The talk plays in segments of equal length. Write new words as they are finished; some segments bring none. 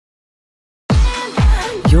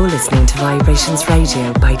You're listening to VIBErations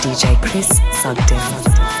Radio by DJ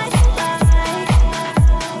CWSugden.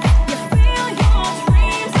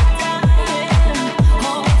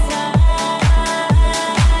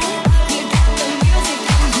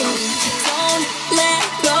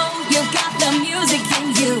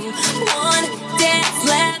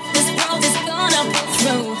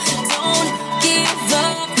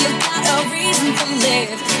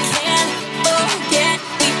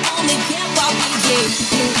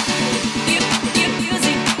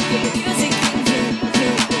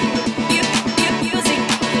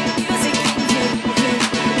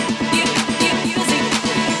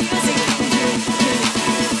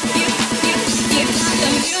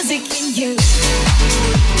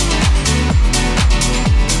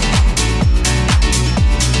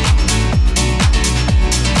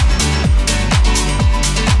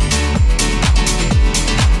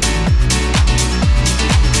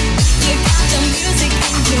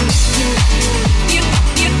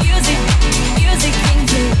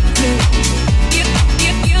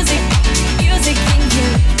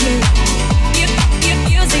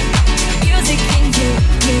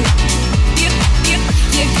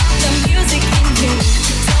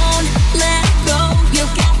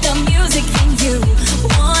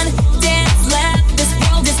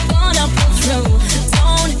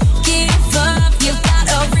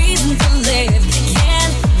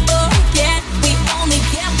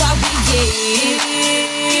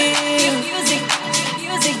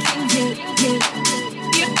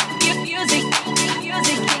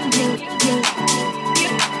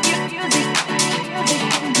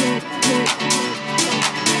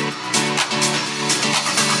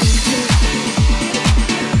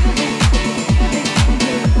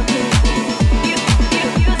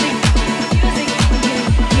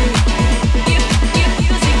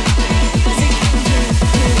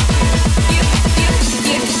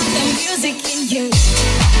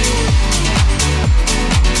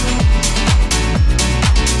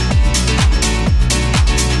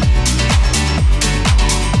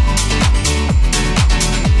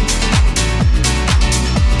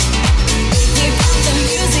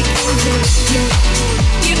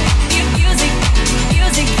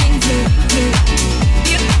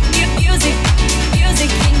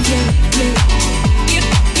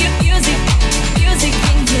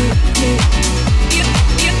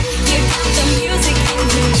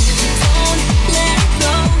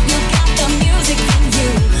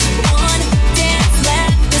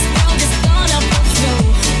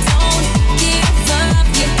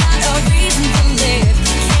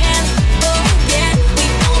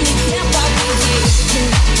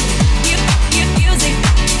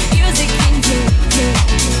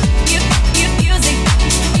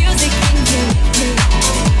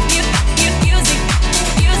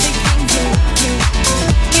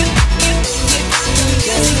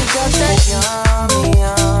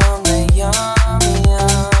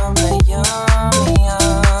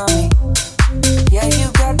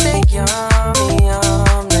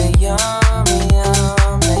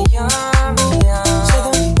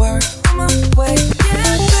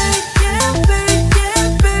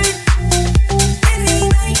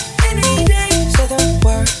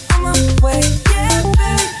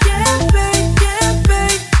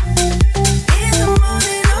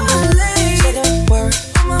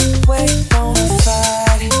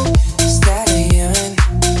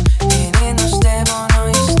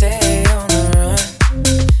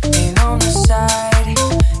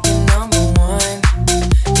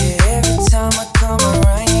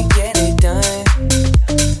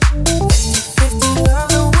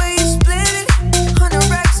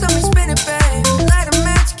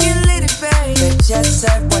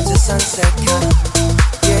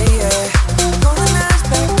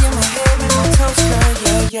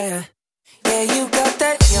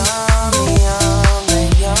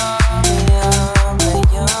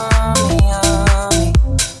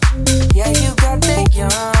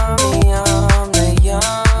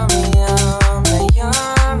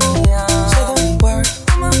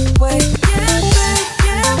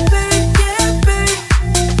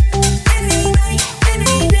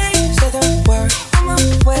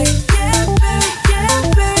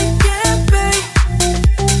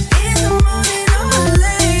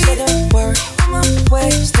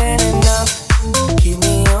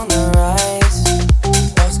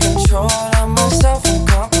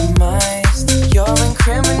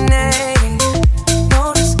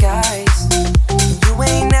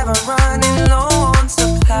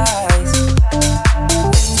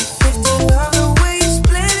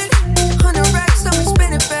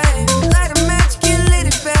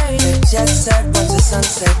 jet set, watch the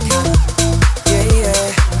sunset come. Yeah,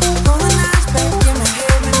 yeah.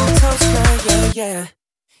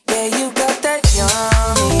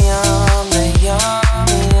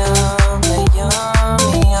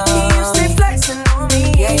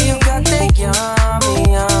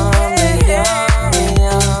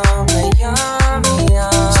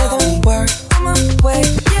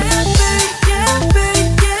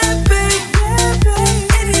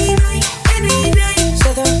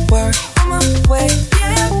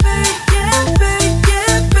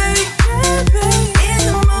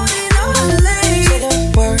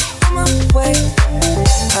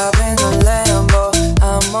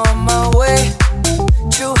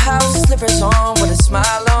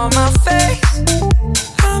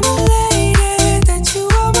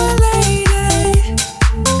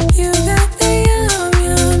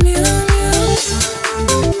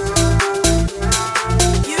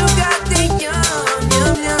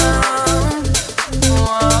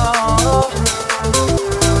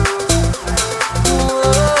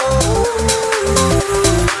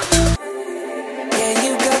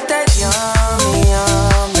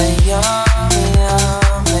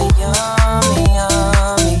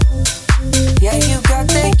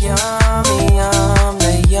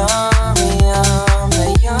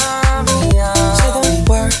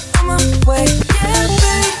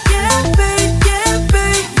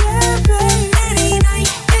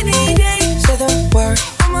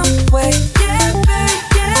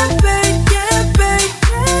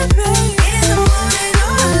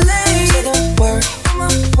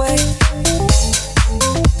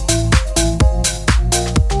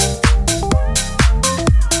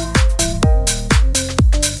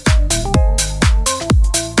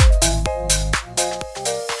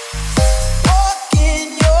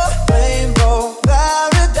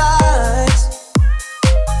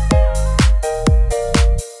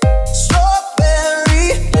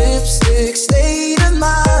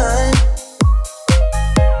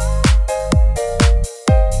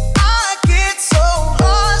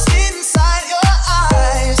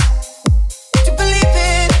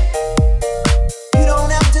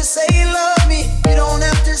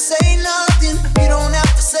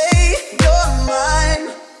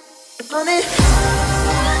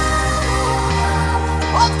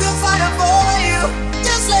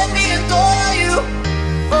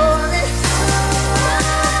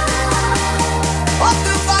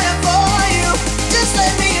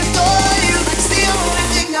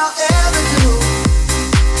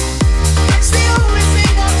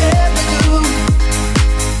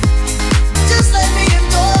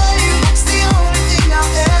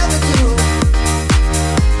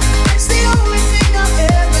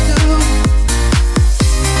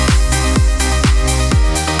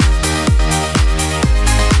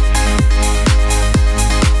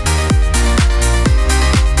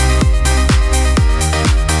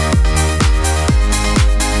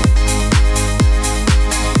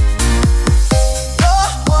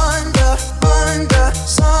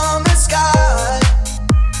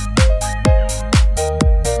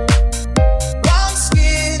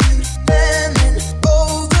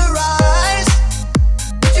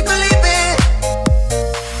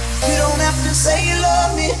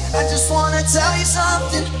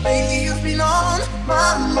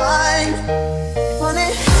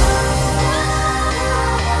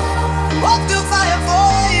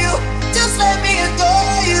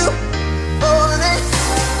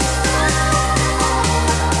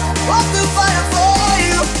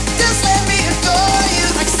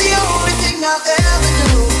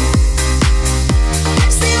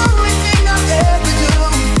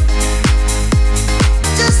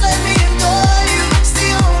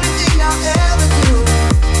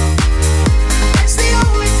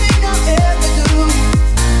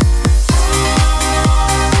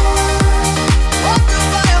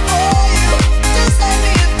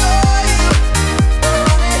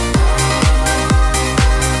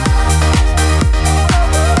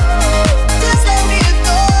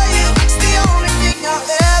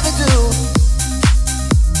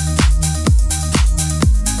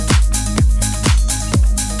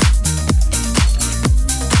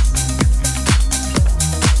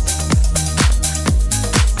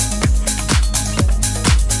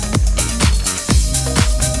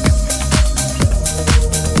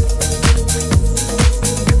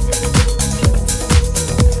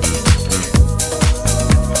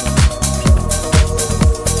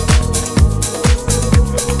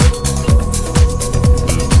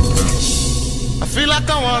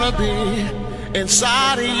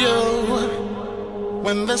 inside of you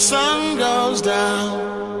when the sun goes down.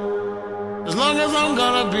 As long as I'm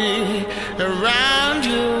gonna be around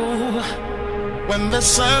you when the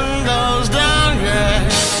sun goes down,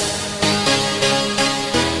 yeah.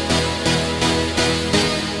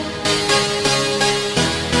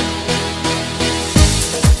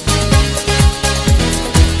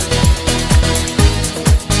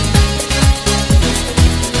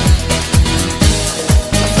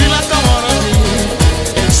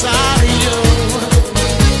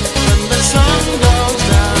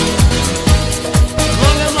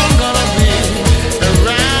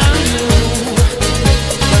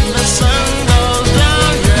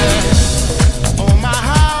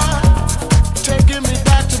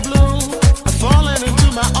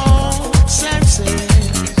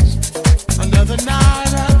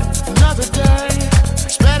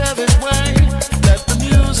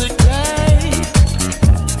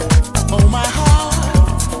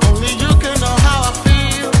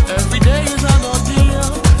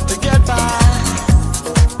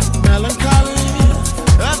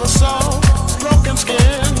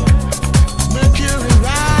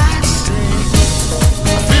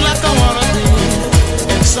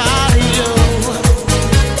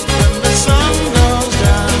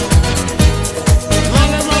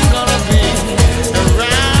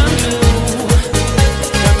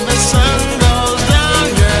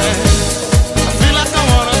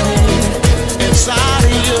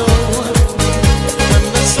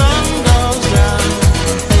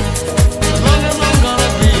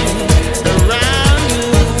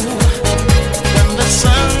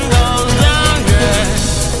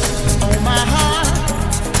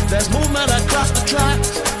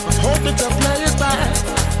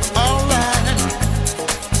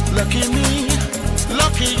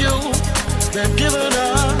 They're giving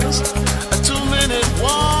us a 2-minute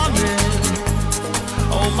warning.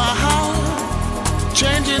 Oh my heart,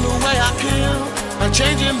 changing the way I kill,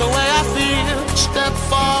 changing the way I feel. Step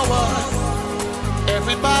forward,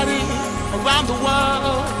 everybody around the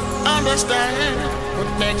world understand what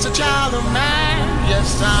makes a child a man.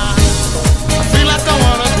 Yes, I feel like I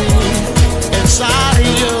wanna be inside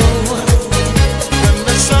of you when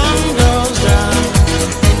the sun goes down.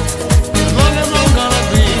 As long as I'm gonna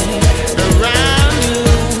be around you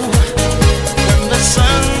when the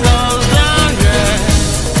sun goes down, yeah.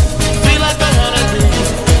 Feel like I wanna be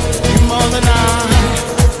more than I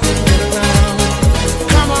get around.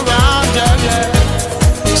 Come around, yeah, yeah.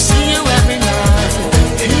 See you every night.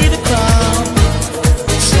 Hear the crowd,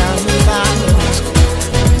 sound the violence.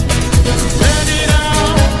 Let it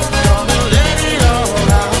out, gonna let it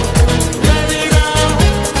all out.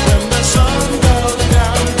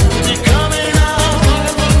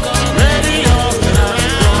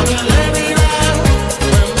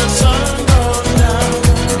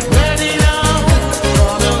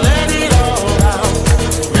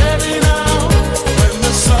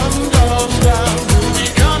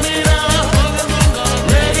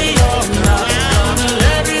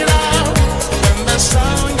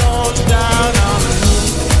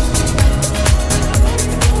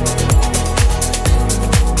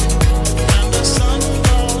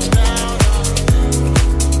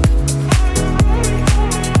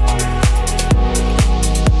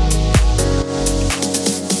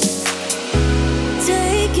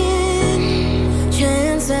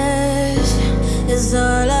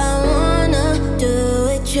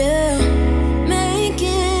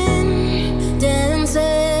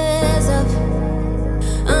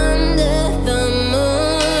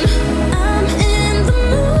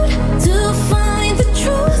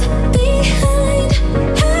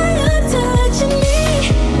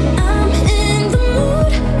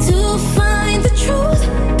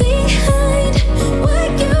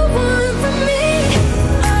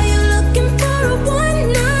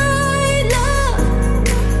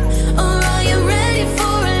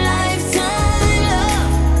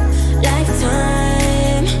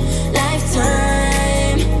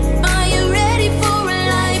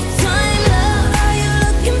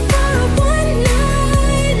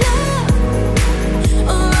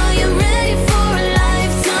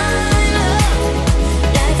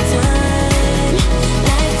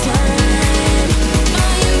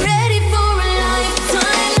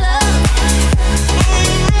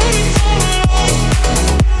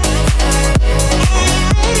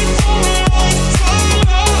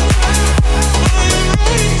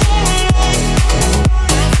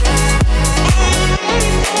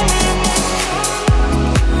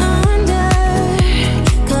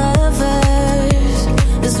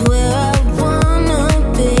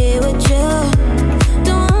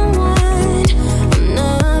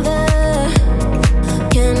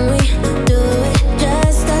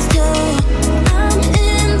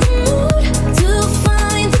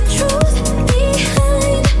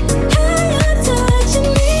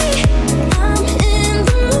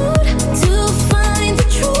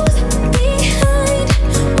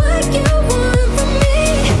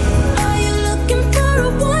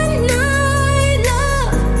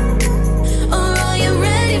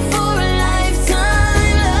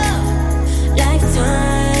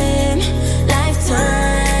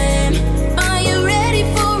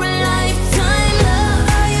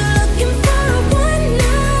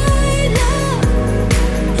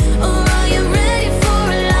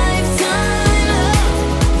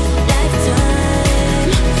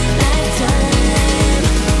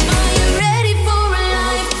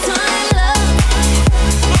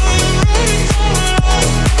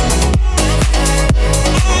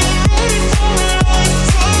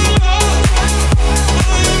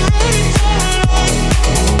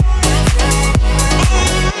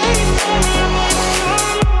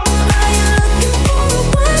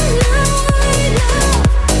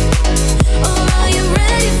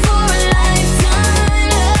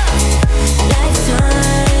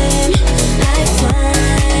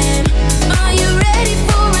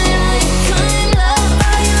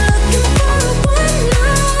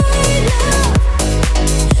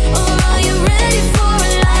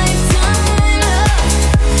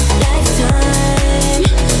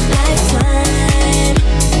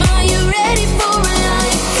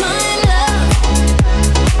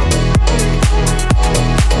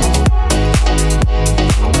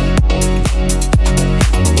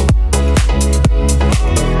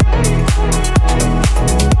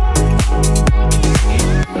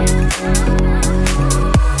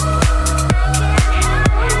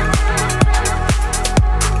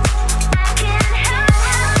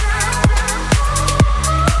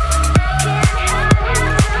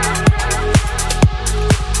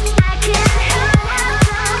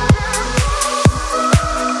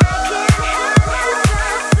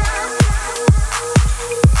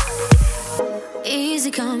 Easy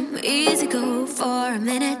come, easy go for a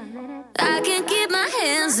minute. I can't keep my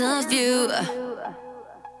hands off you.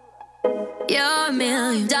 You're $1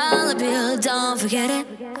 million bill, don't forget it.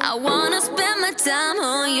 I wanna spend my time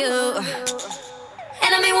on you.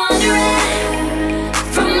 And I've been wondering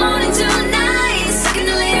from morning till night, stuck in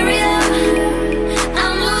delirium.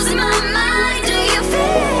 I'm losing my mind. Do you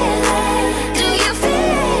feel it? Do you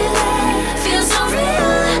feel it? Feels so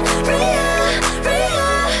real, real,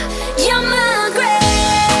 real. You're my great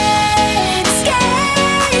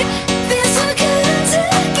escape. Feels so good to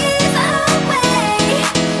give away.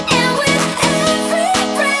 And with every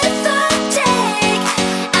breath I take,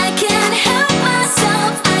 I can't help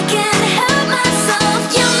myself. I can't help myself.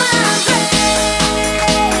 You're my great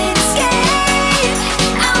escape.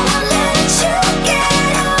 I won't let you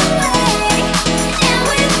get away. And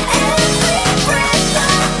with every breath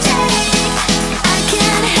I take, I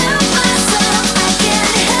can't help myself. I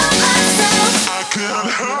can't help myself. I can't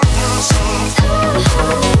help myself.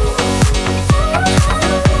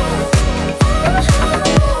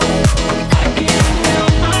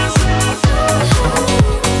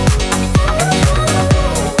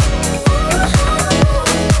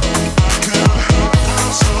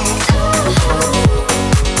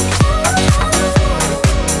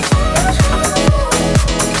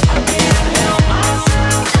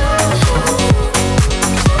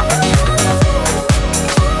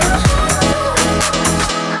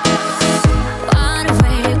 Wanna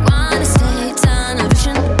wait, wanna stay, tunnel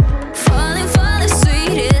vision, falling for the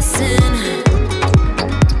sweetest sin.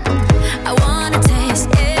 I wanna taste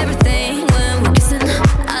everything when we're kissing.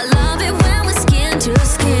 I love it when we're skin to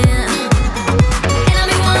skin. And I've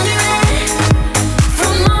been wondering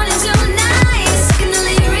from morning till night, stuck in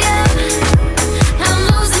delirium. I'm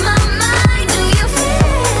losing my mind. Do you feel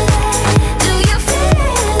it? Do you feel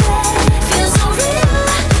it? Feels so real,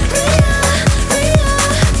 real, real,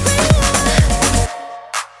 real.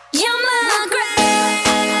 You're my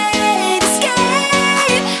great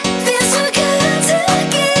escape. Feels so good to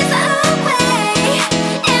give away.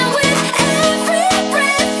 And with every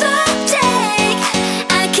breath I take,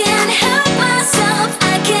 I can't help myself.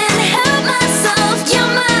 I can't help myself.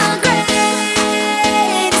 You're my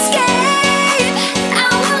great escape. I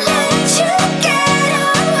won't let you get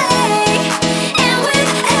away. And with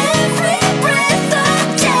every breath I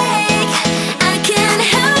take, I can't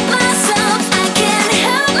help myself. I can't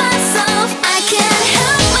help myself. I can't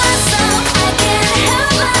help myself. I can't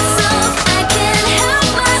help myself. I can't help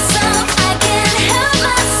myself. I can't help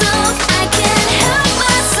myself. I can't help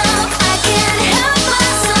myself. I can't help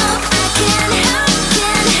myself. I can't help,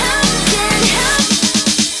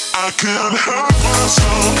 I can't help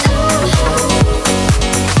myself.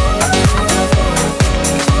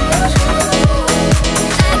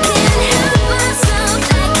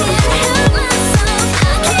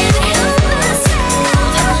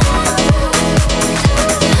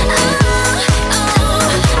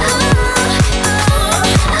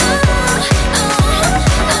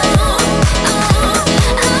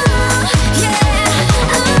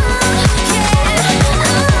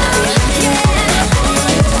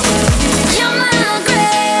 You're my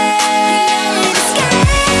great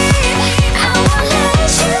escape. I won't let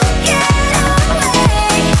you get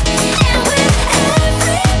away. And with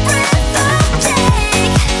every breath I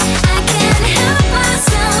take, I can't help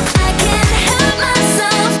myself. I can't help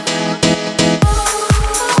myself.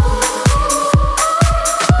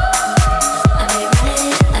 I be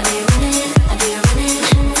running, I be running, I be running.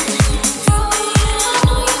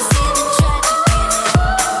 Know you see the tragedy in it.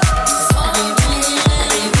 I be running, I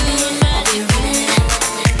be running, I be running.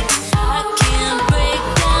 I can't break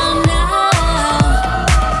down now.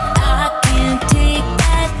 I can't take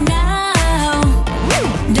that now.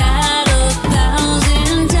 Died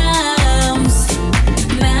 1,000 times,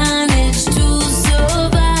 managed to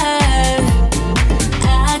survive.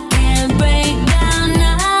 I can't break down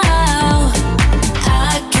now.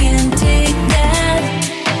 I can't take that.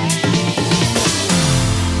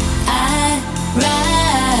 I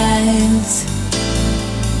rise.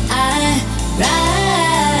 I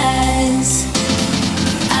rise.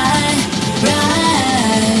 I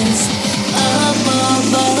rise. Up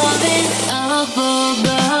above it, up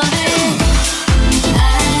above it.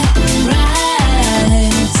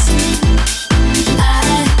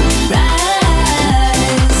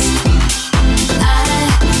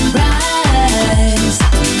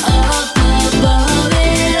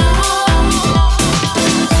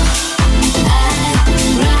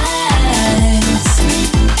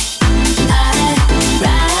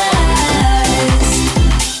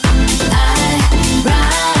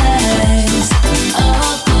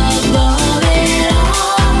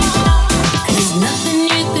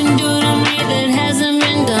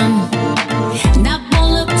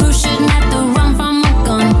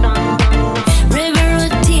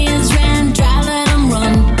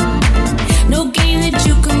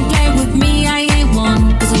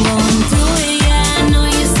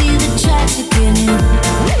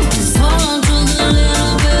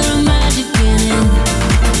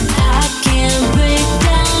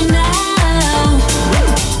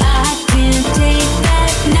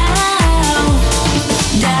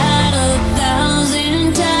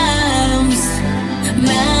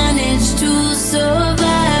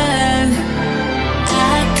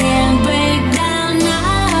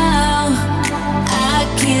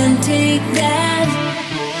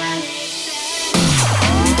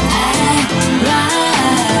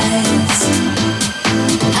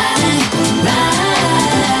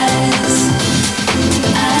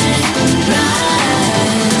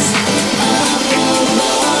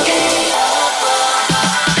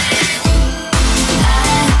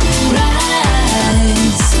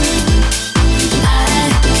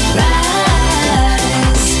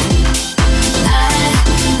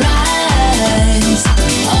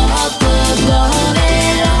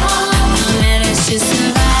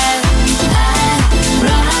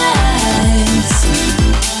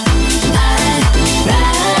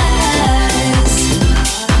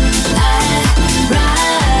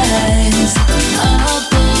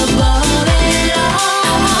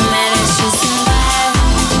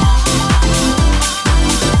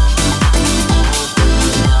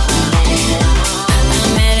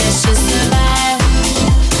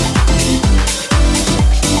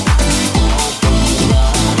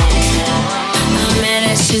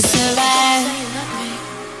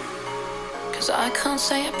 I can't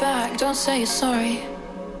say it back, don't say you're sorry.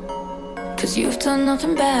 'Cause you've done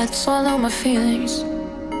nothing bad, swallow my feelings,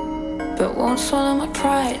 but won't swallow my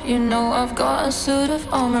pride. You know I've got a suit of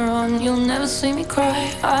armor on, you'll never see me cry.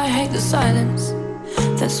 I hate the silence,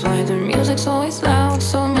 that's why the music's always loud.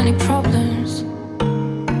 So many problems,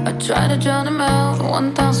 I try to drown them out.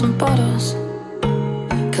 1,000 bottles,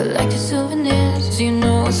 collected souvenirs. You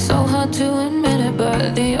know it's so hard to admit it,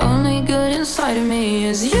 but the only good inside of me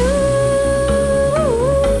is you.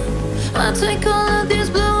 I take all of these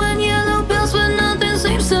blue and yellow pills, but nothing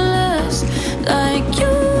seems to last like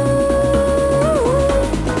you.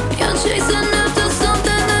 You're chasing after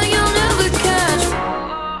something that you'll never catch.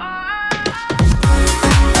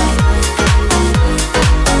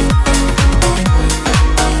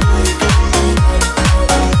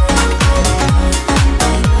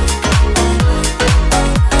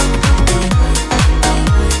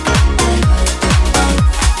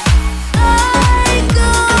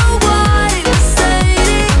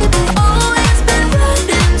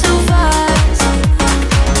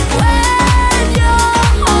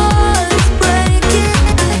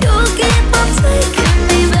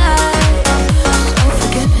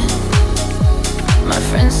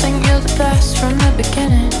 From the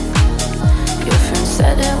beginning, your friend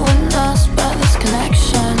said it wouldn't last, but this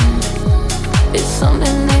connection is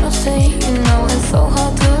something they don't say. You know it's so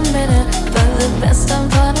hard to admit it, but the best time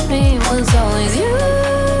part of me was always you.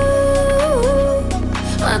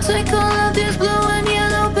 I take all of these blue and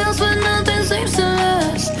yellow pills, but nothing seems to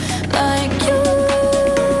last like you.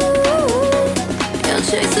 You're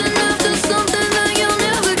chasing after something that you'll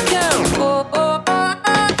never care for.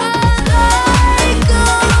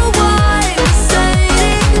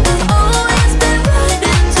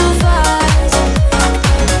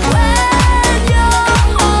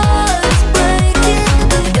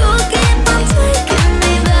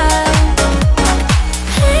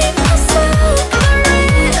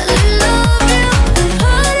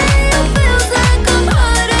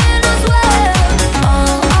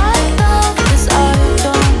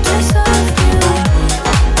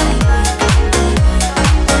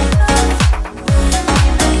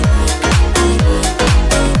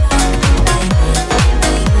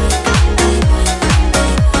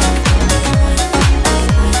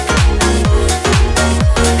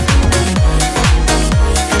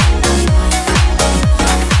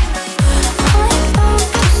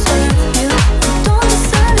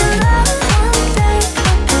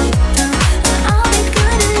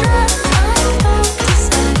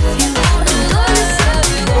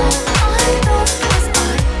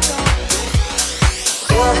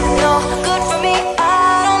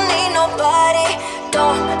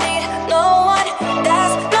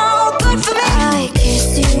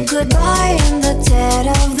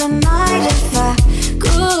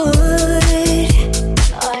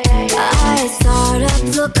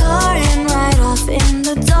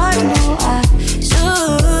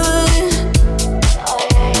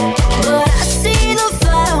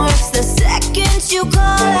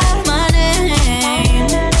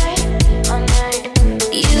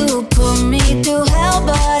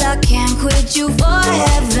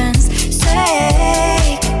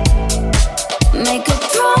 Make a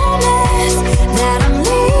promise that I'm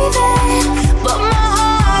leaving.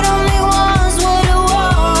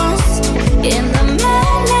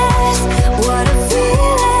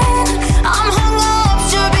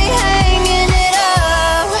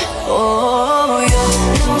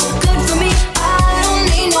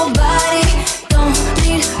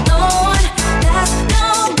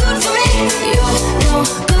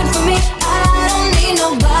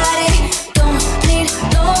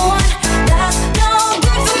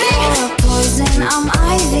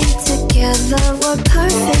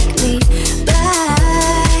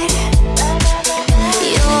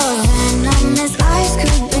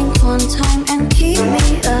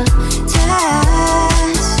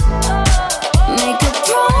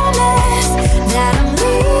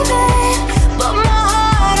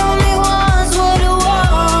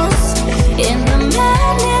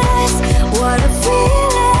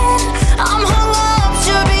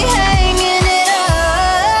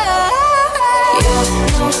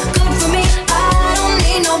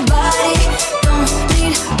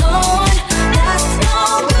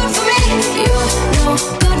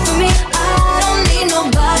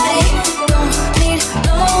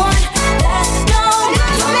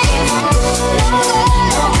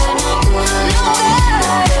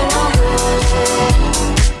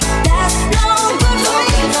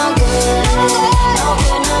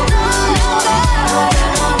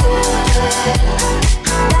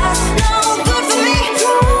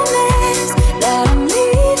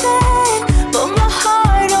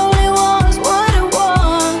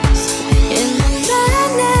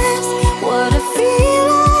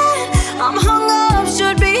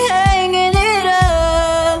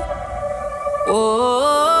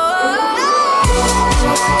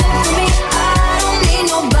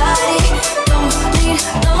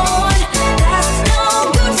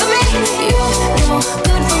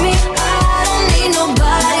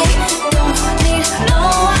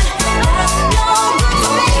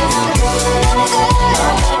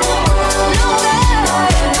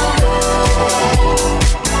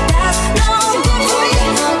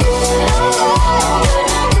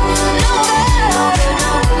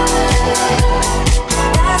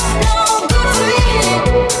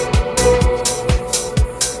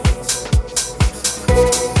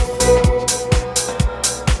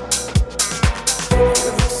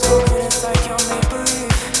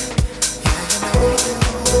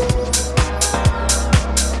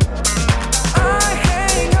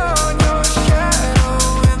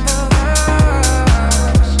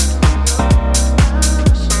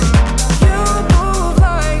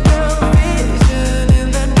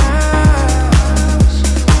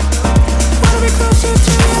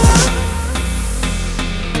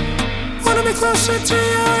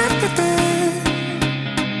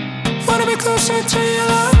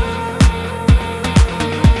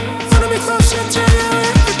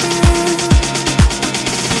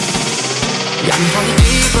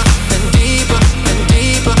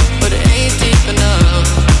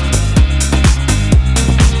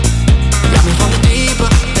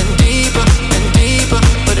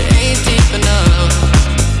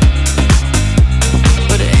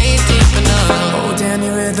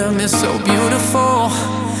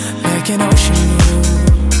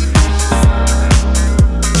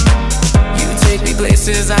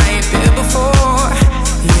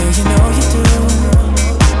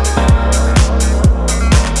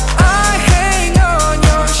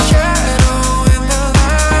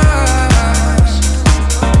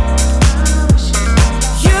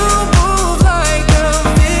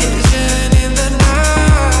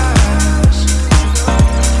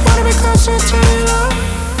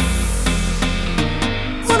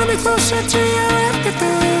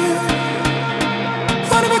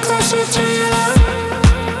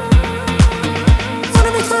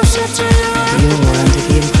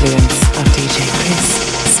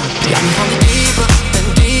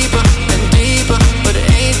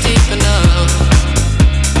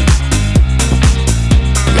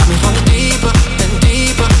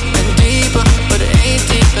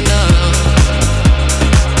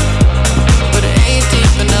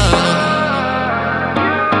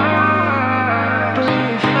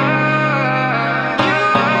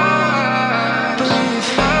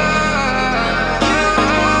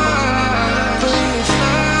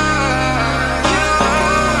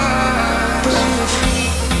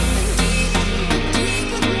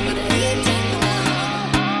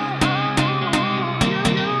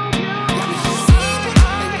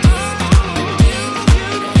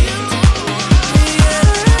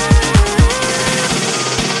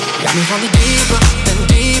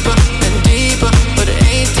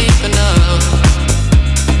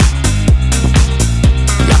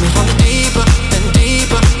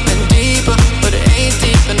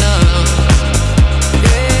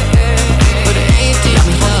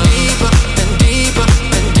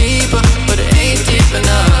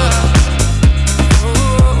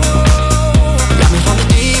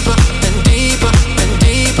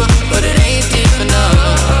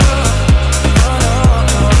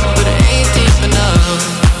 But it ain't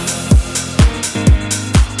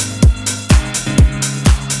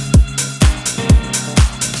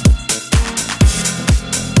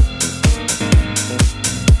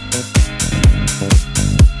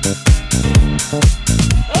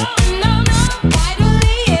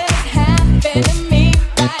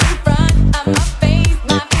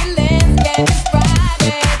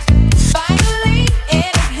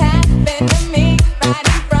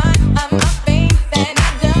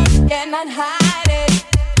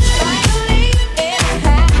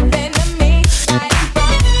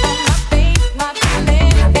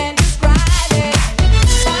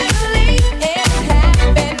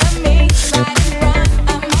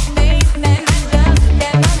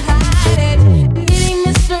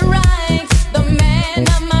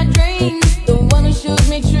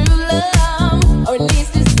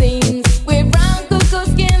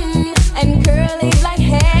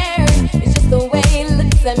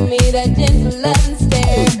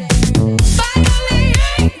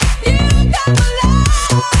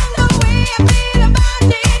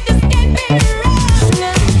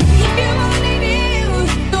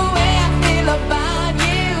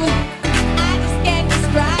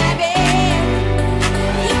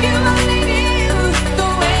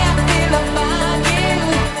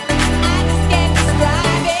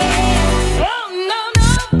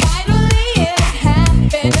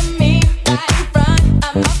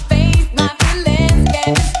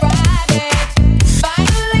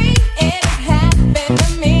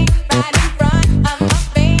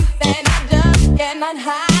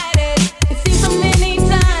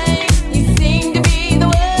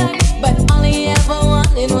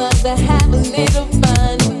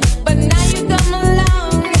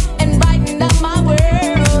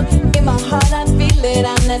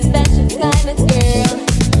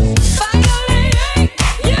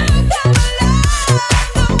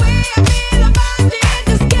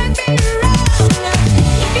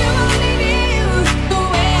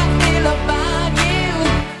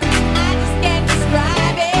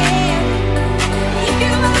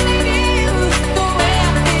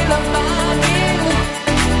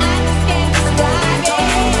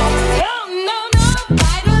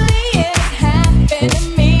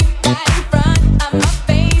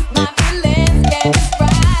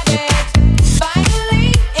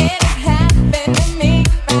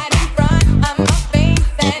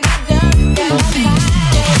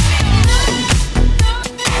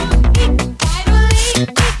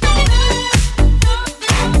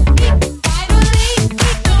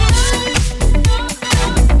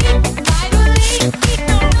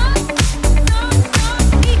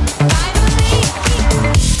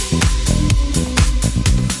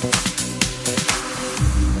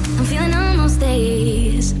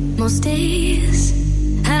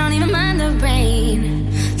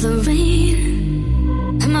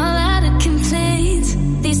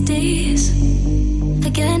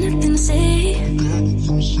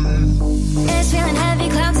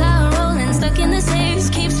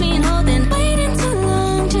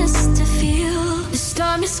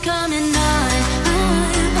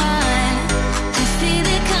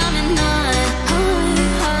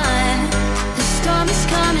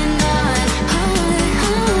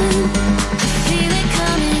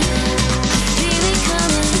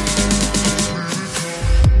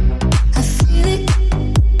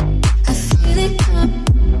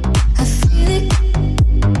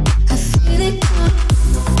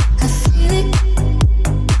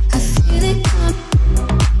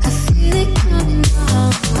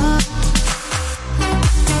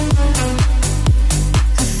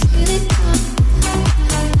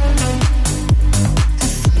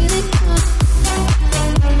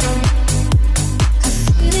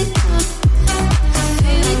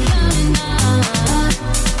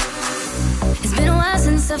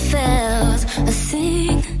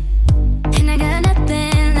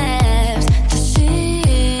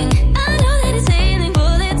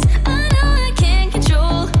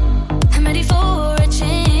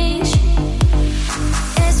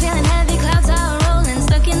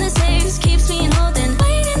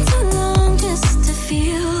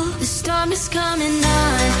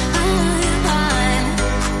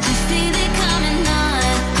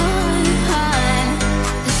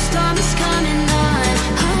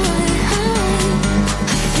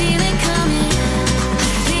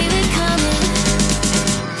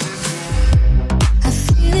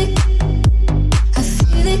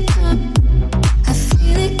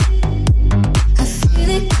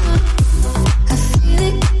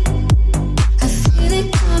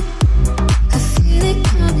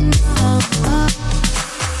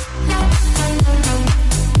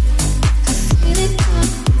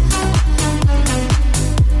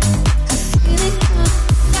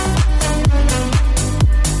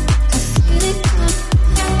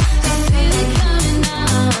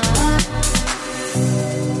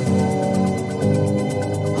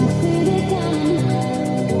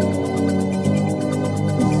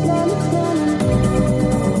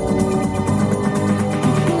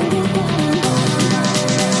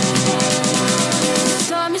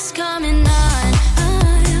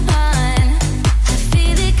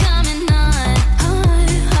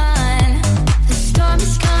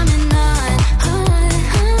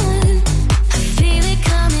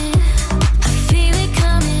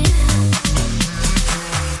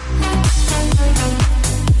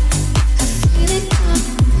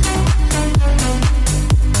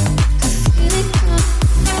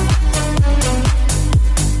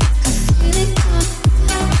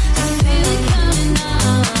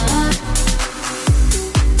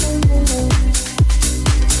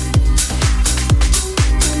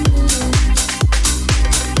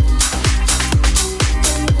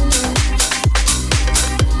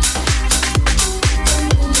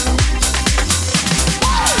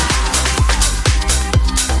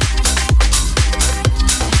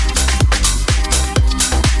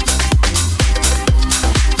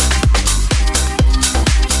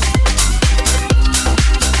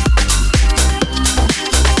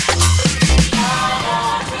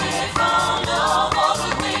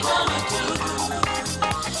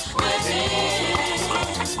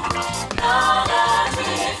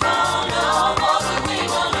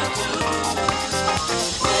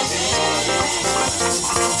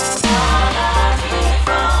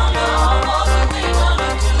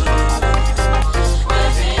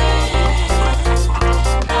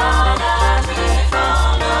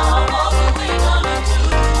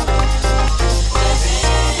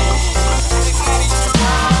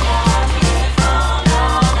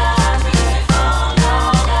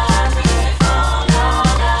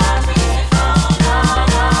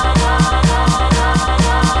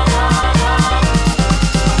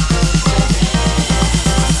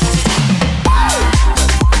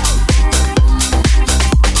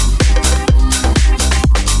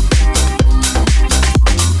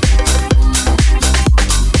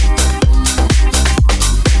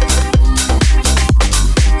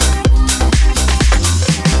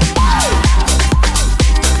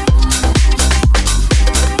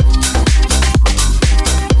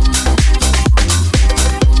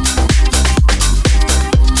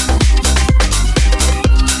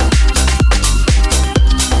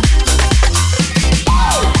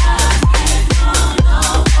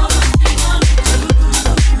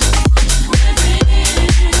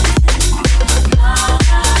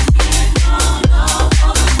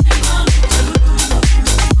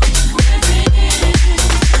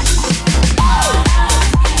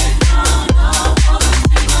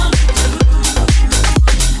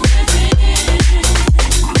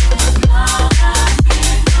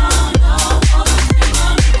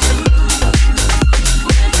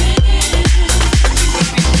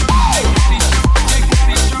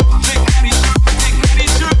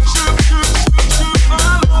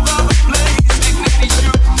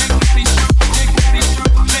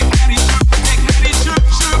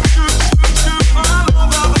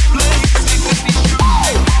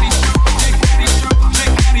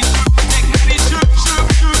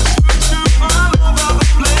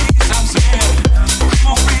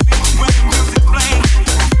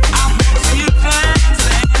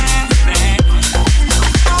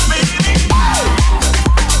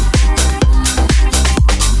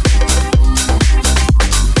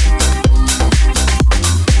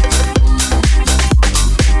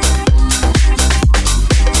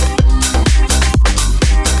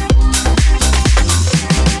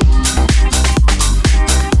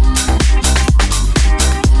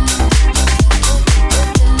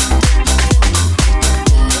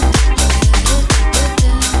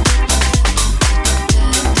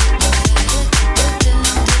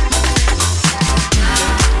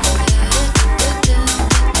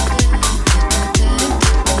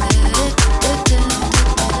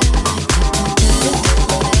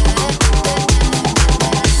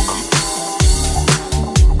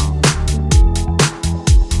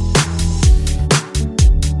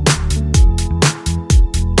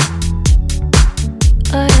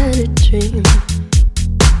a dream.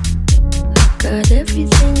 I got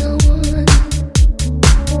everything I want.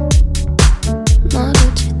 Not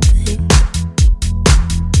what you think.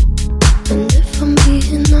 And if I'm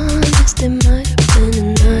being honest, it might have been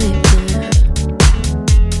a nightmare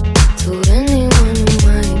to anyone who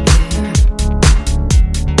might care.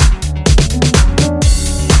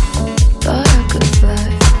 Thought I could fly,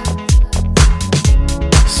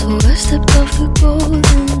 so I stepped off the golden.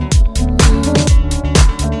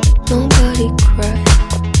 Nobody cried.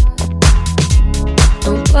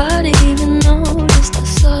 Nobody even noticed. I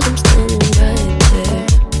saw them standing right there,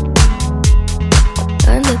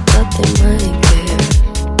 and I thought they might care.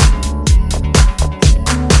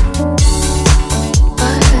 I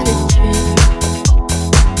had a dream.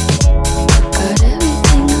 I got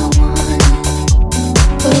everything I wanted,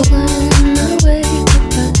 but when I wake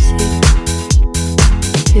up I see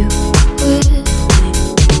you with me.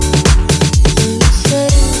 And you say,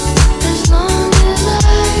 as long as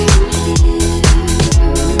I'm here,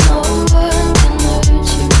 no one can hurt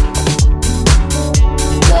you.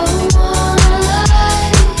 Don't wanna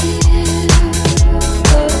lie here,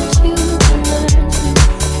 but you can hurt me.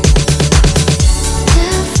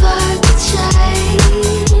 If I could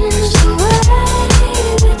change the way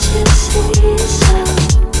that you see yourself,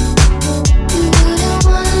 you wouldn't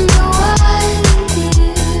wonder why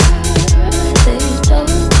they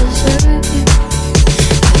don't deserve you.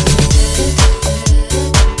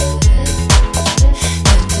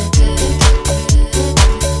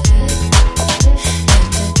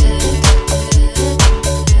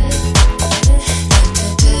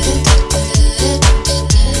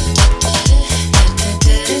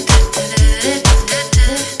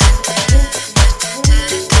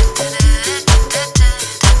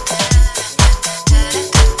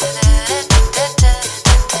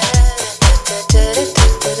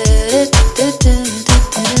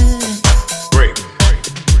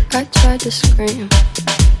 I tried to scream,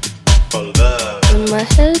 when my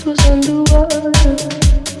head was underwater.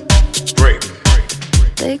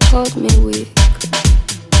 They called me weak,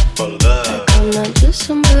 like I'm not just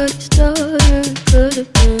somebody's daughter. It could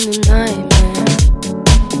have been a nightmare,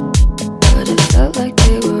 but it felt like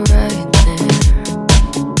they were right there.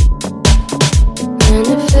 And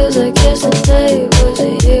it feels like yesterday was a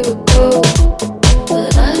year ago,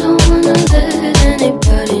 but I don't wanna let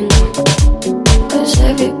anybody know, 'cause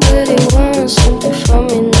everybody wants something from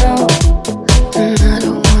me now, and I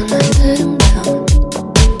don't wanna let them down.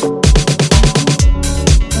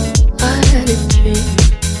 I had a dream.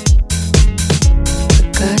 I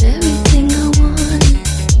got everything I wanted,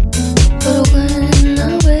 but when I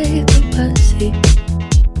wake up I see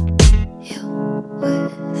you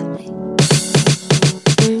with me.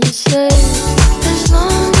 And you say, as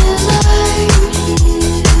long as I'm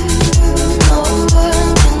here, no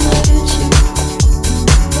one can hurt you.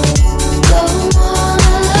 Don't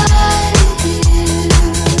wanna lie here,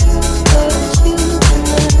 but you can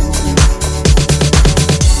hurt me.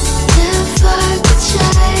 If I could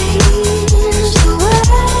change the way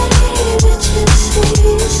that you see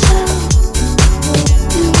yourself,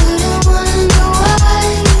 you wouldn't wonder why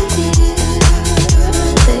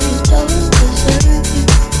they don't deserve you.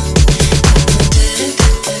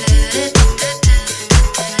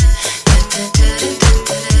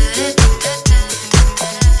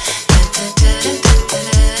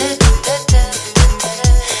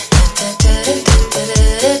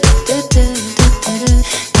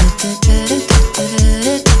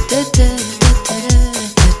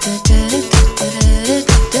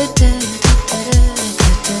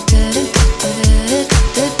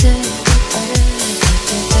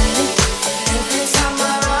 Every time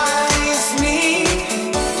my eyes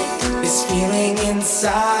meet, this feeling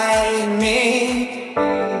inside me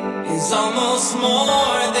is almost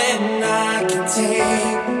more than I can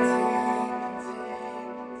take.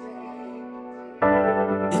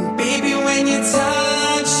 And baby, when you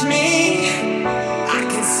touch me, I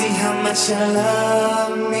can see how much you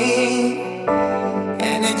love me,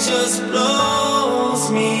 and it just blows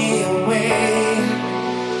me away.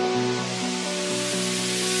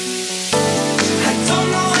 I don't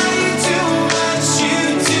know how you do what you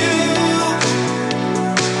do.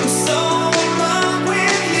 I'm so in love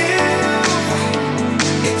with you.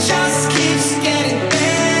 It just keeps getting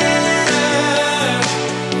better.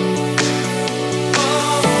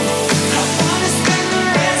 Oh, I wanna spend the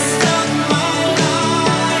rest of my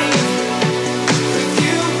life with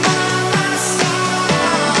you by my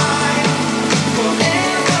side,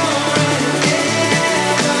 forever.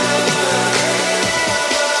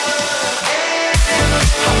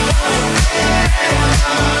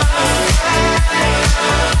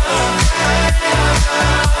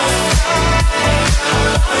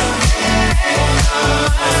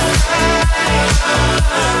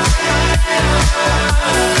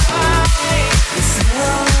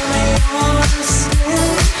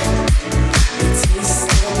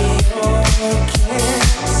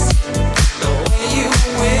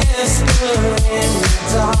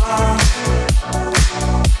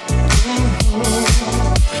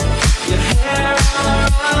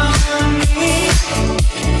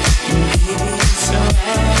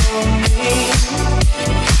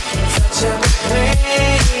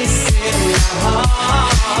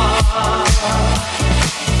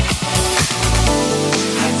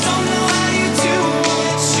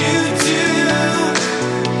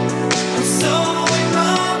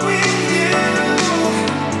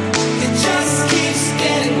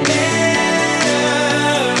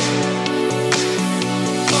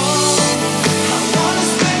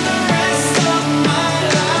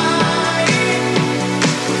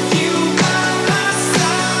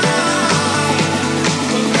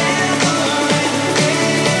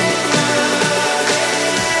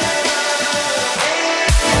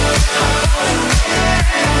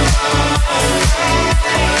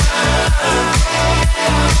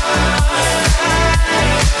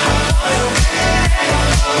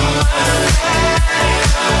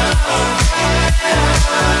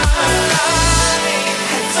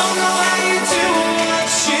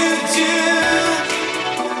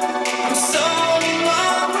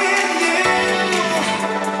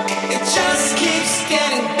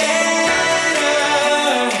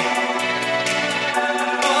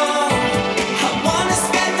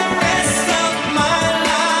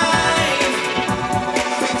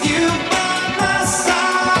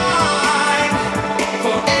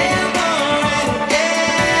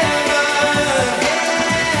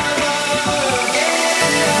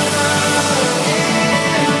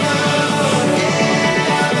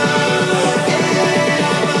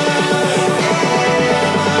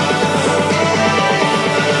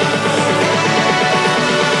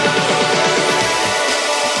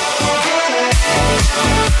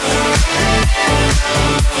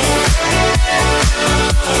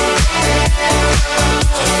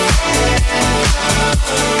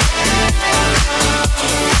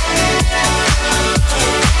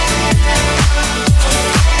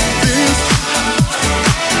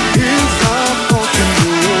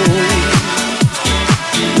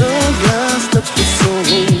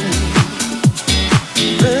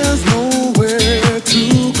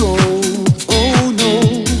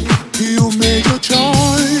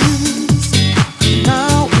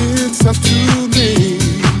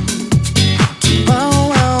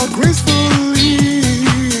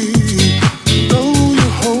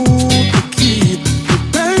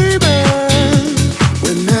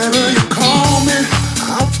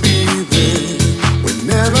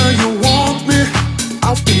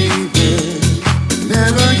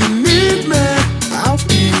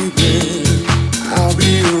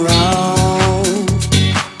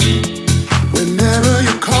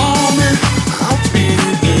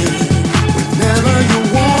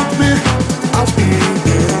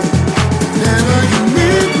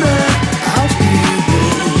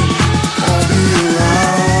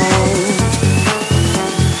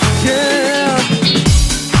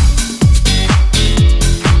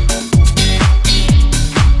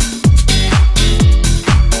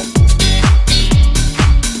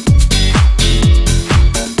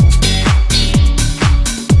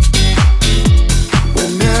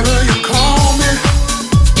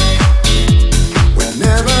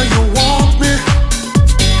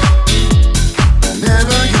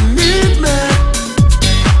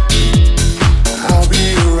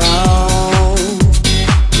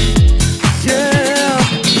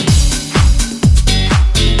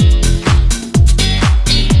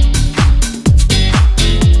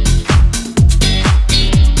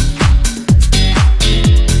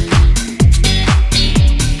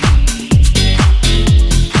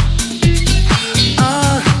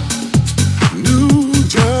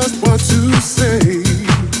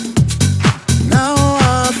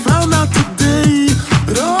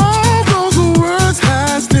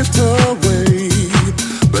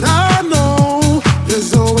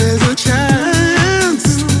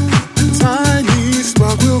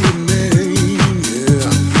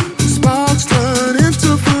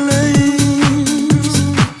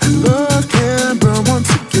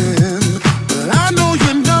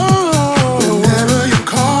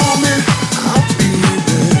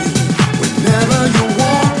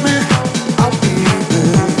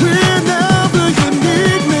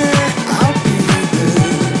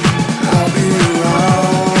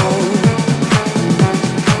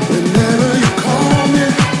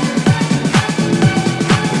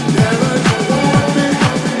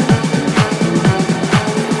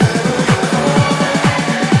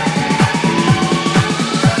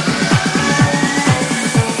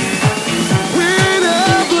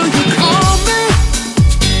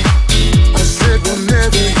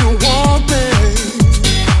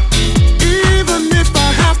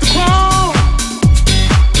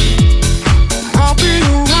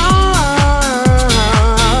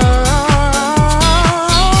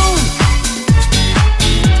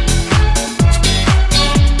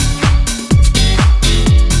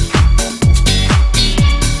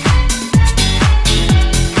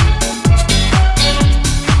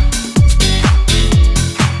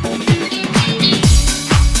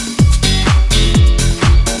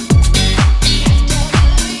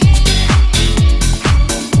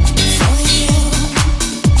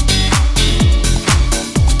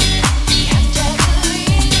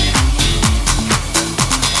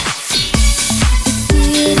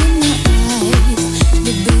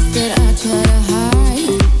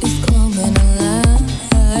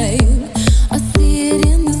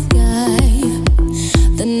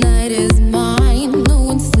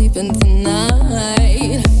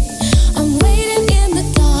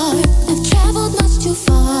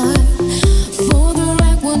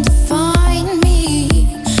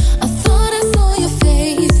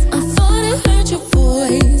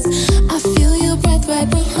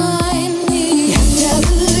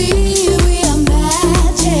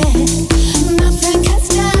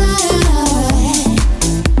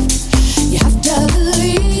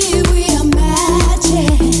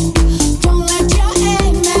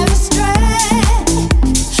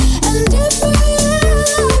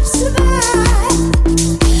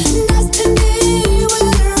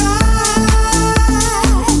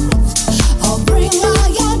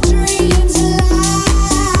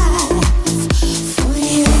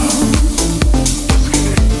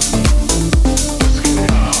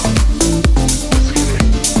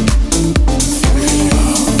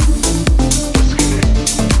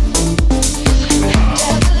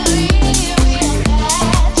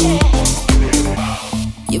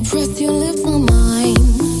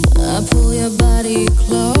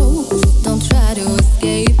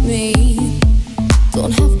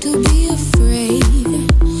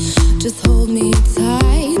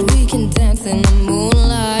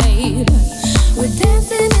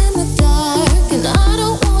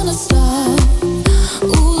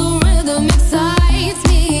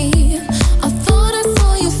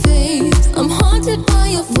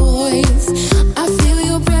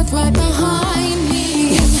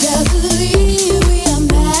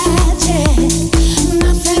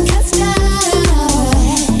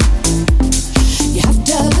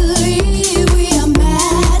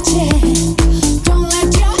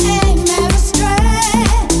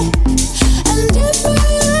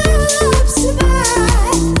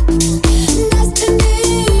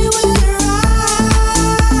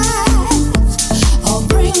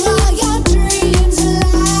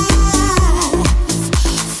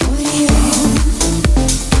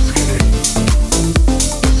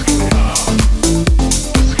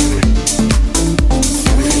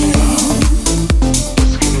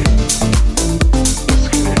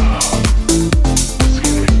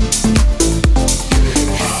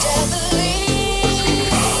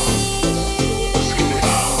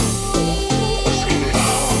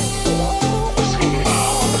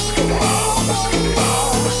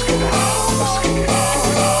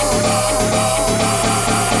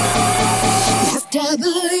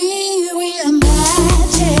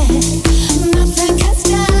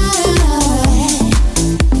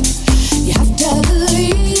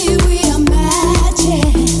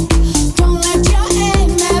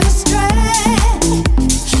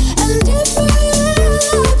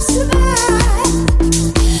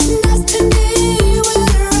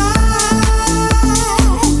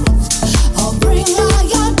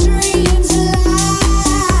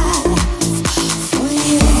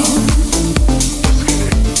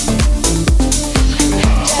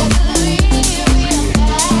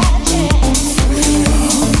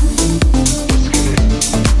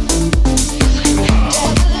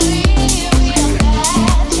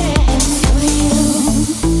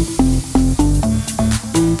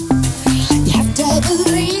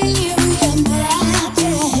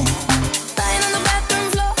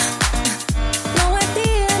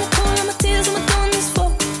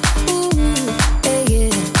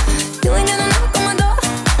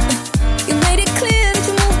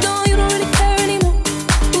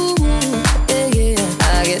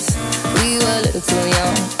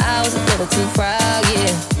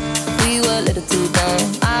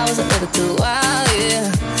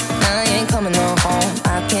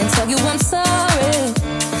 I'm sorry.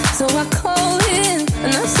 So I call in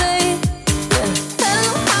and I say,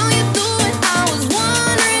 hello, how you doing? I was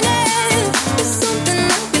wondering if there's something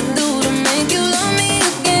I could do to make you love me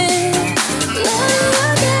again. Love me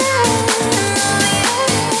again, love me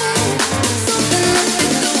again. Something I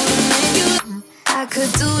could do to make you. I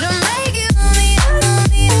could do to make you love me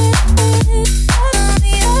again. Love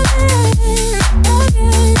me again,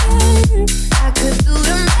 again. I could do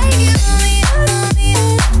to make you love me again.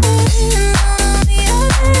 Love me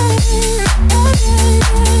again, again.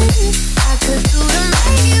 I could do to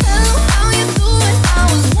make you. Hello, how you doing? I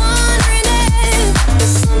was wondering if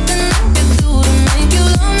there's something I could do to make you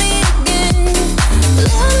love me again.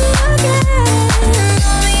 Love me again,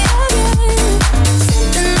 love me again.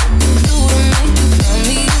 Something I could do to make you love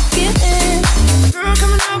me again. Girl,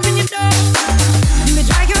 coming up in your door. Let me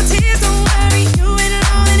dry your tears, don't worry, you ain't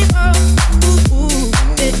alone anymore. Ooh, ooh,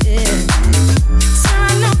 yeah. Sir,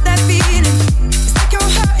 I know that feeling. It's like your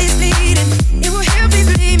heart is bleeding. It will heal, please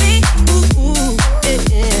believe me. Ooh, ooh,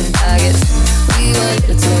 yeah. I guess we were a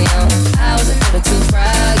little too young. I was a little too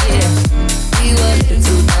proud, yeah. We were a little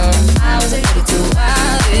too dumb. I was a little too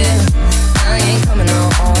wild, yeah. I ain't coming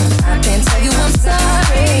home. I can't tell you I'm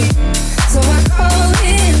sorry. So I call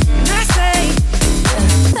in And I say,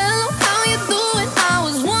 hello, how you doing? I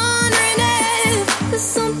was wondering if there's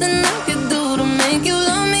something I could do to make you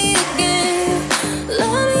love me again.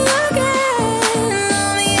 Love me again,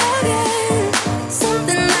 love me again.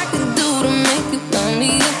 Something I could do to make you love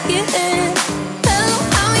me again. Hello,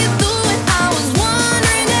 how you doing? I was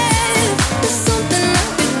wondering if there's something I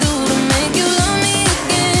could do to make you love me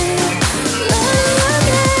again. Love me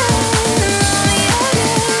again, love me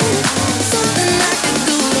again. Something I could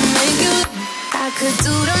do to make you. I could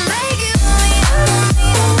do to make you love me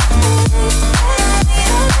again.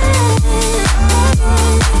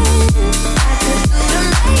 I could do to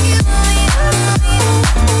make you love me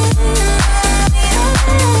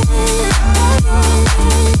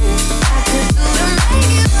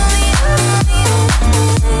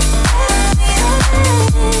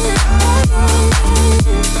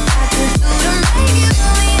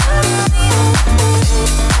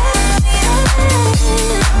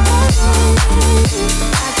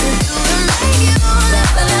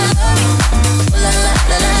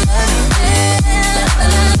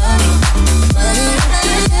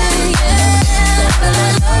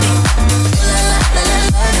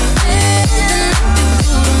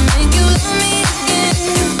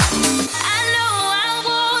I know I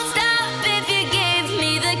won't stop if you give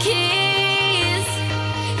me the keys.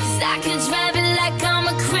 'Cause I can drive it like I'm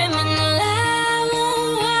a criminal. I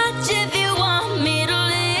won't watch if you want me to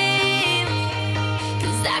leave.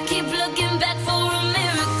 'Cause I keep looking back for a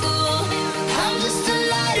miracle. I'm just a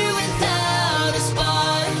lighter without a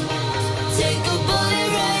spark. Take a bullet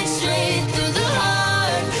right straight through the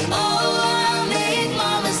heart. Oh, I'll make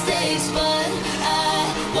my mistakes, but I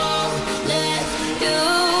won't let you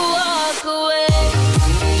walk away.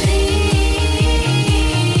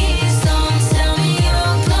 Please don't tell me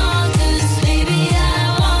you're gone, 'cause maybe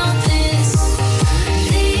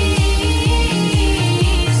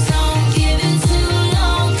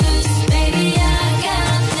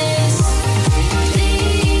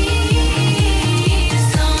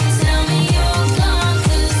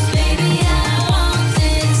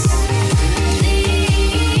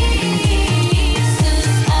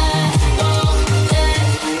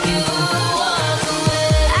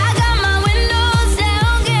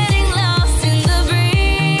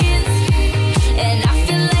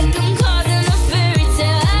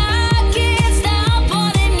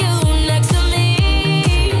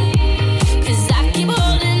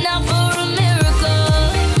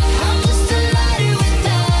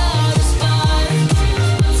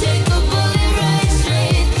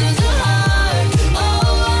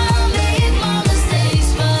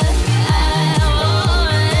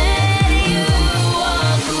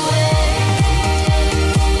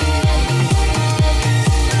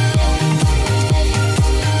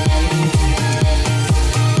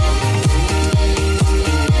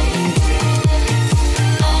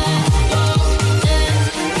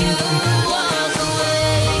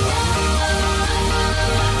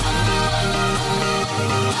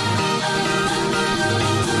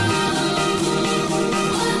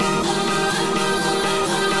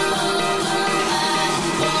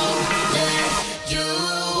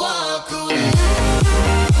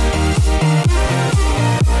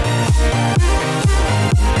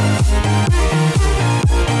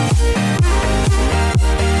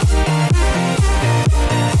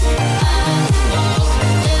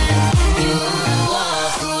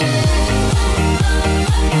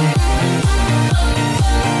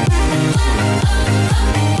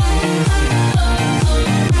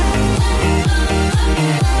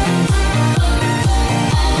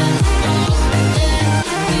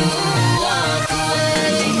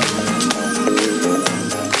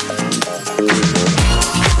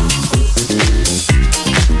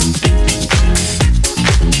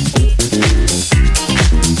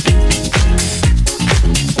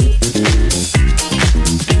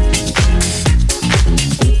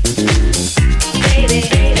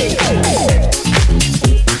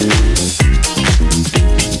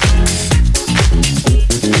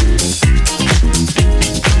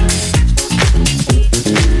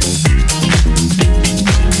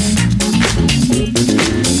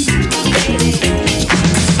Baby.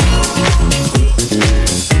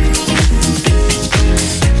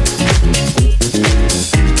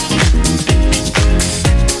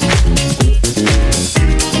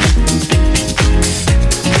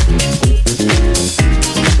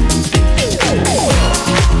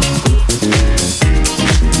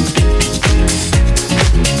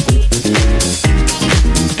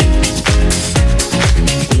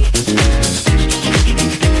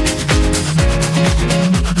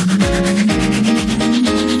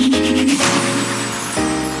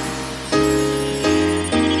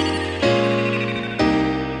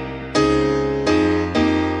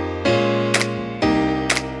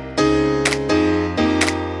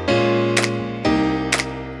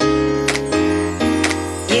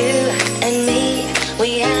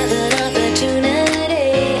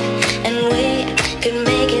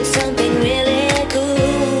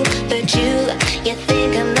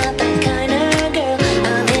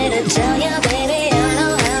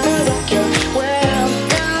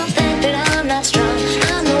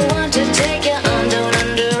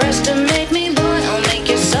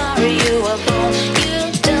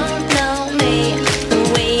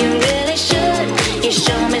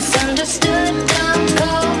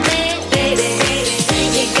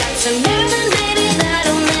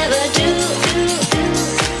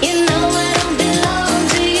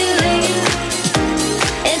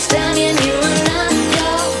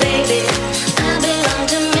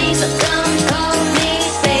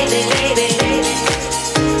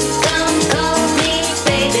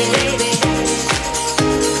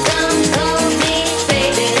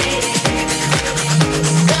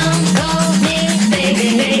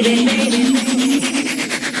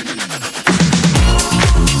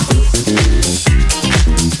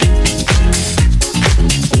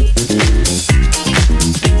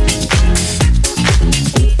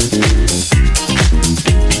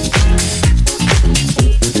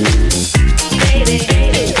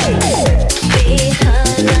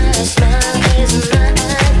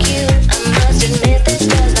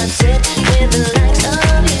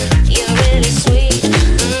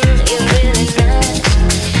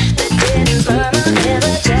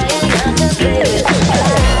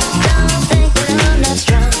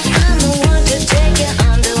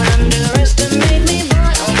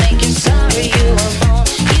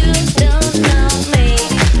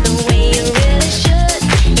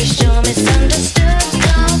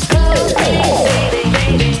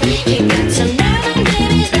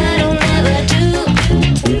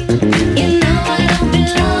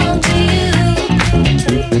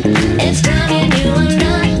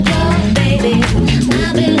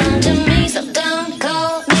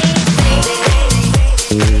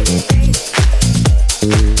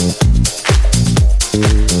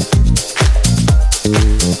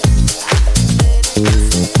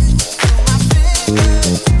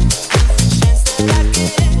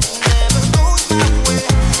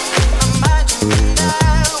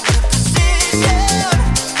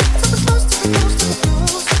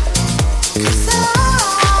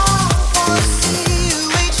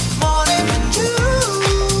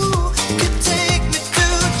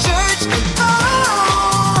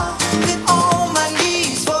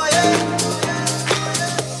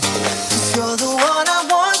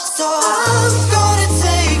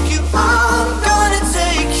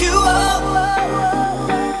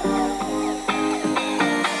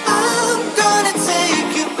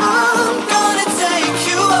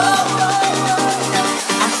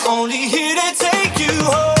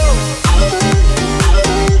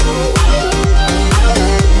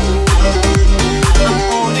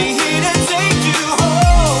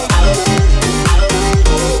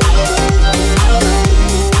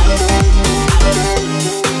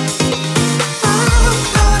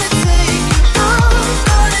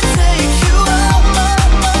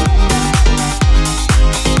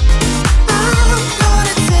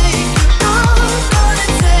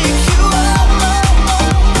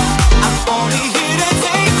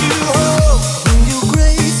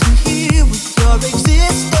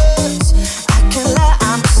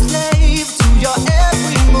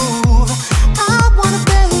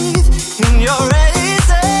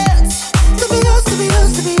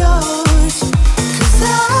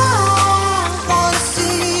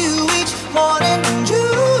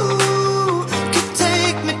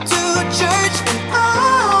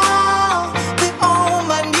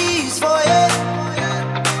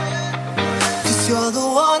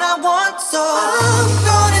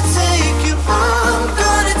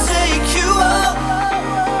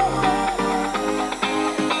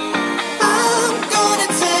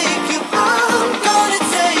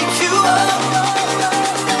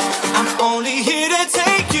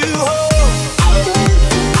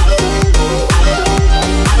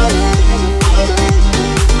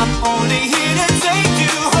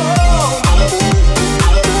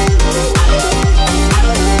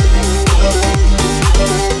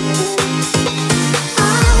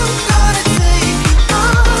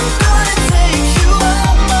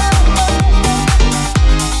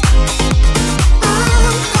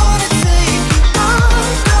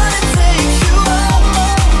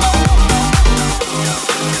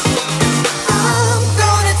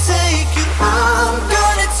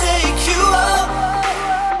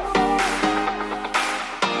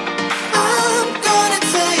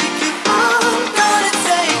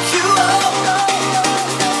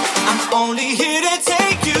 DJ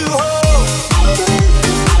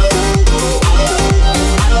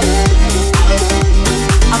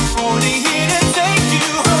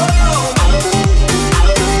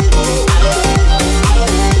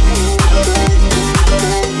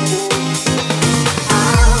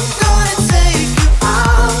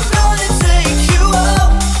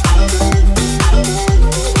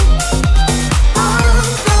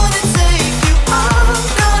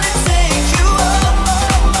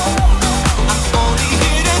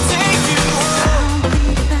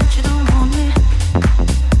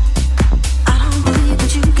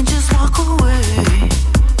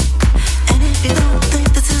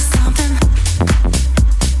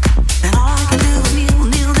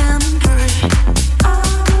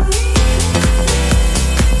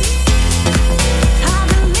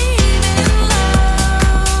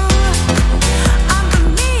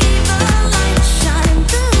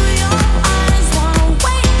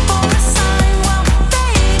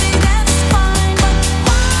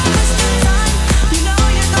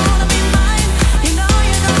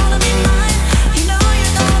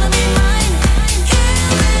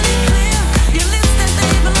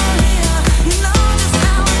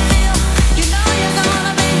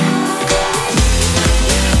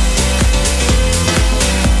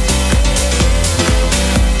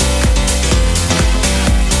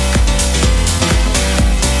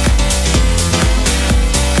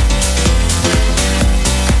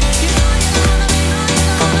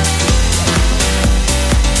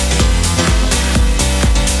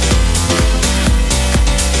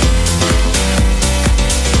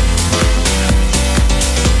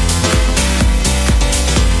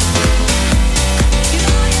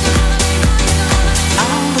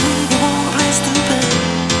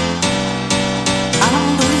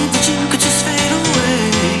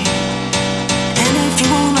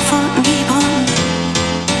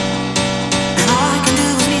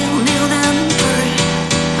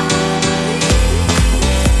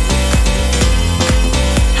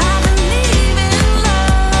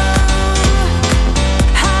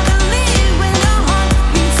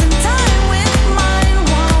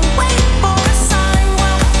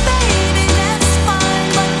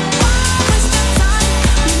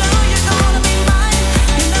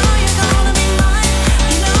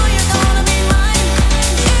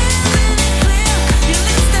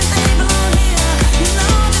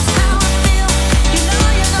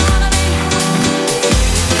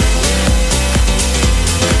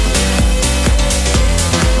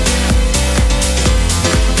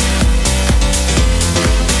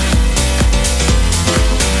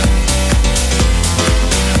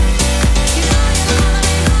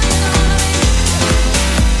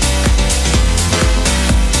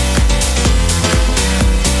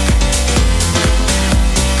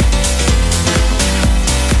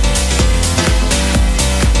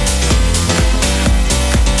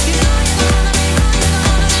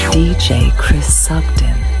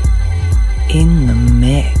CWSugden in the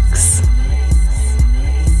mix.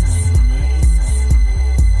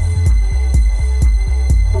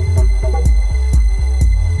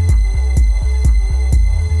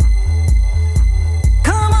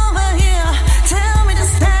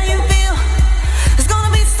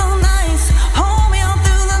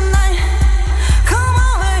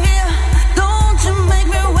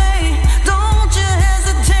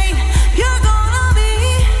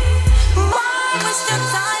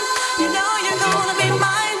 You know you're gonna be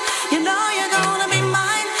mine.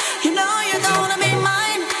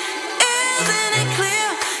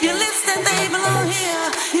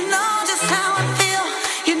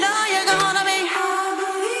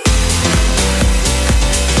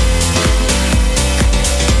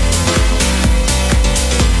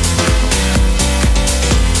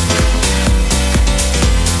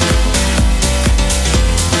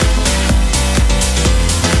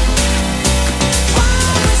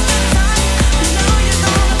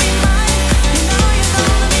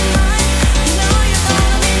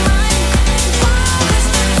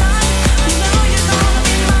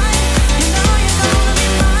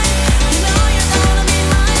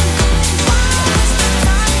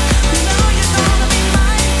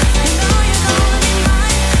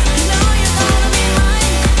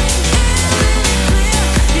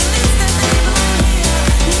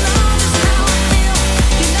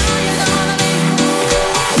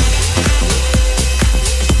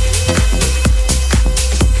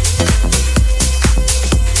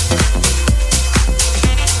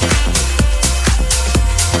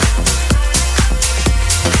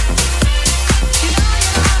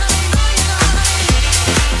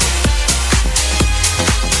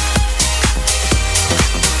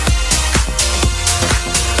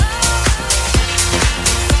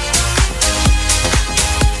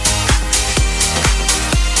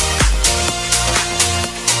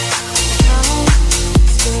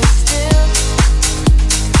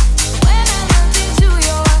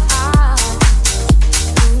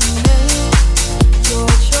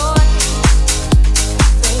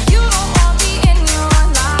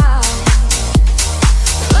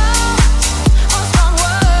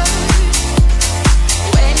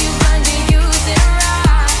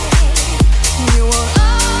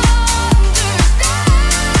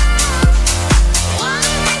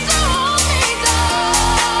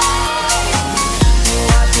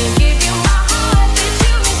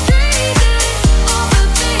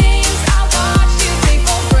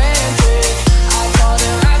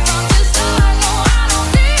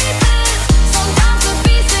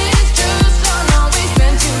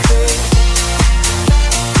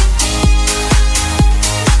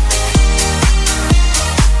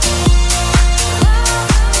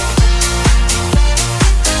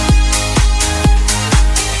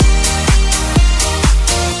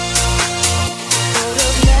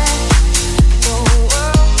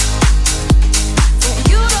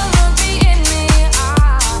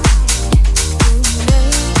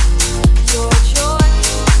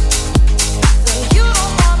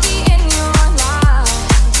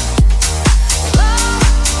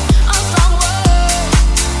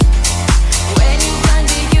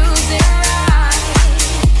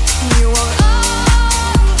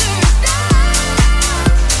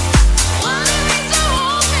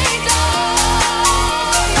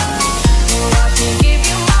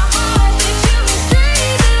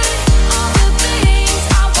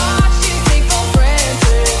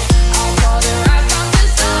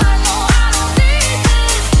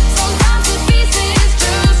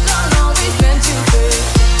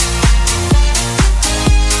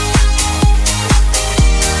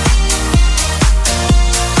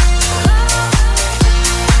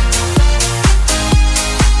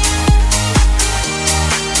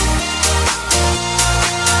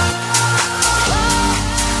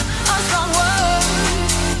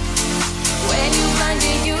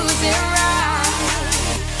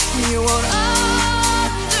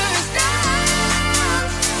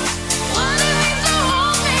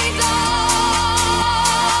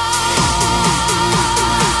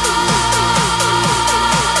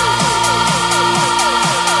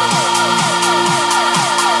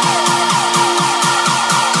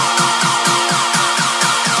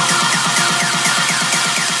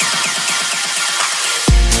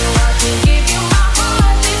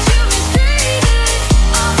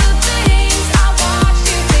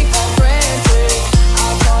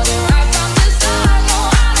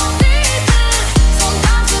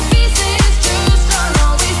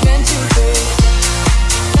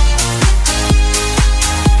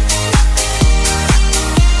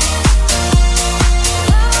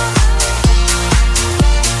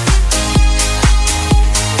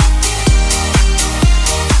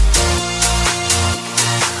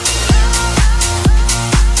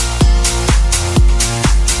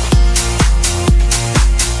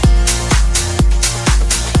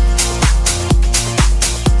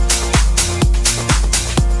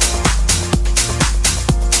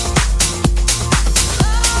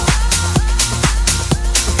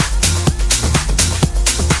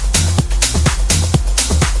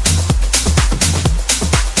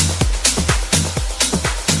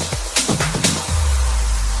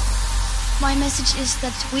 message is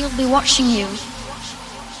that we'll be watching you.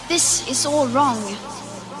 This is all wrong.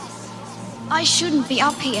 I shouldn't be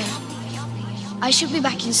up here. I should be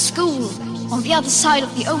back in school, on the other side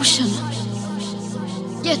of the ocean.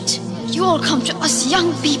 Yet, you all come to us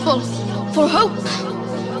young people for hope.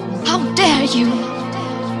 How dare you?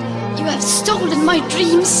 You have stolen my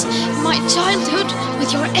dreams, my childhood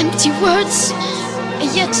with your empty words. And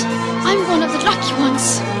yet, I'm one of the lucky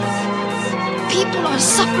ones. People are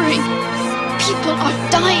suffering. People are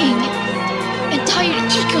dying. Entire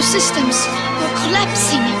ecosystems are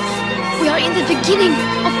collapsing. We are in the beginning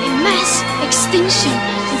of a mass extinction,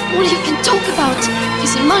 and all you can talk about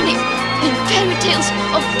is money and fairy tales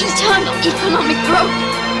of eternal economic growth.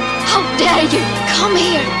 How dare you come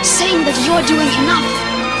here saying that you're doing enough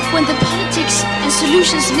when the politics and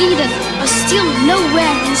solutions needed are still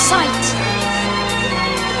nowhere in sight?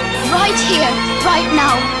 Right here, right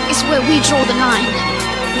now is where we draw the line.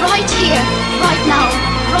 Right here, right now,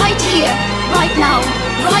 right here, right now,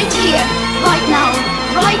 right here, right now,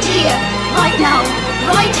 right here, right now,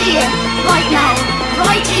 right here, right now,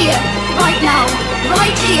 right here, right now, right here, right now,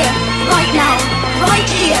 right here, right now, right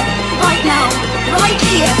here, right now, right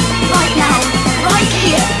here, right now, right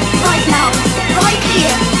here, right now, right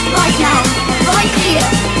here, right now, right here,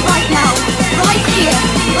 right now, right here, right now, right here,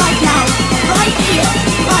 right now, right here,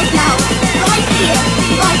 right now, right here,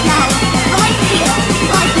 right now,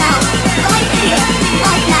 right here,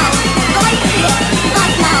 right now, right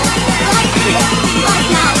here, right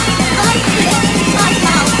now, right here, right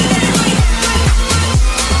now.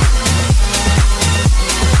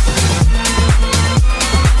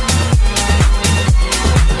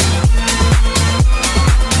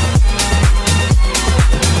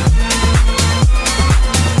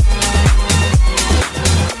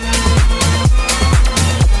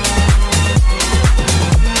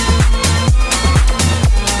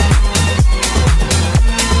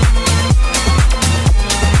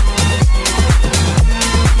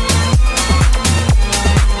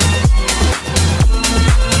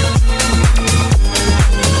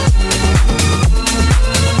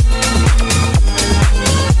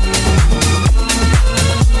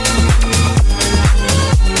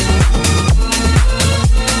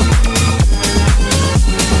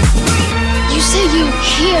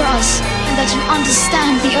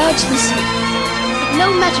 No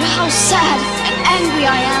matter how sad and angry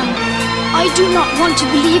I am, I do not want to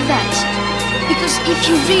believe that. Because if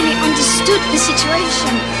you really understood the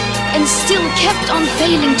situation and still kept on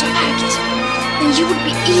failing to act, then you would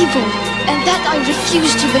be evil, and that I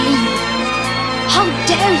refuse to believe. How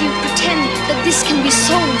dare you pretend that this can be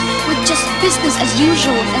solved with just business as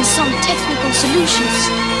usual and some technical solutions?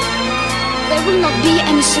 There will not be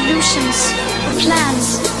any solutions or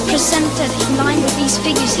plans presented in line with these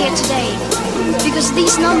figures here today, because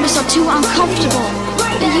these numbers are too uncomfortable,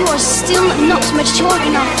 and you are still not mature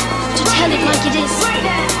enough to tell it like it is.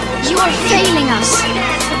 You are failing us,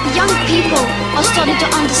 but the young people are starting to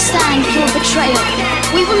understand your betrayal.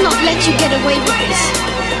 We will not let you get away with this.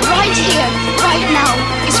 Right here, right now,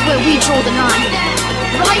 is where we draw the line.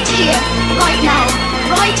 Right here, right now,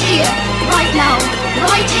 right here, right now,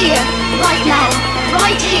 right here, right now,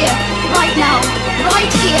 right here, right now,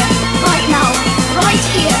 right here, right now, right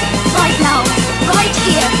here, right now, right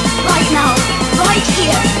here,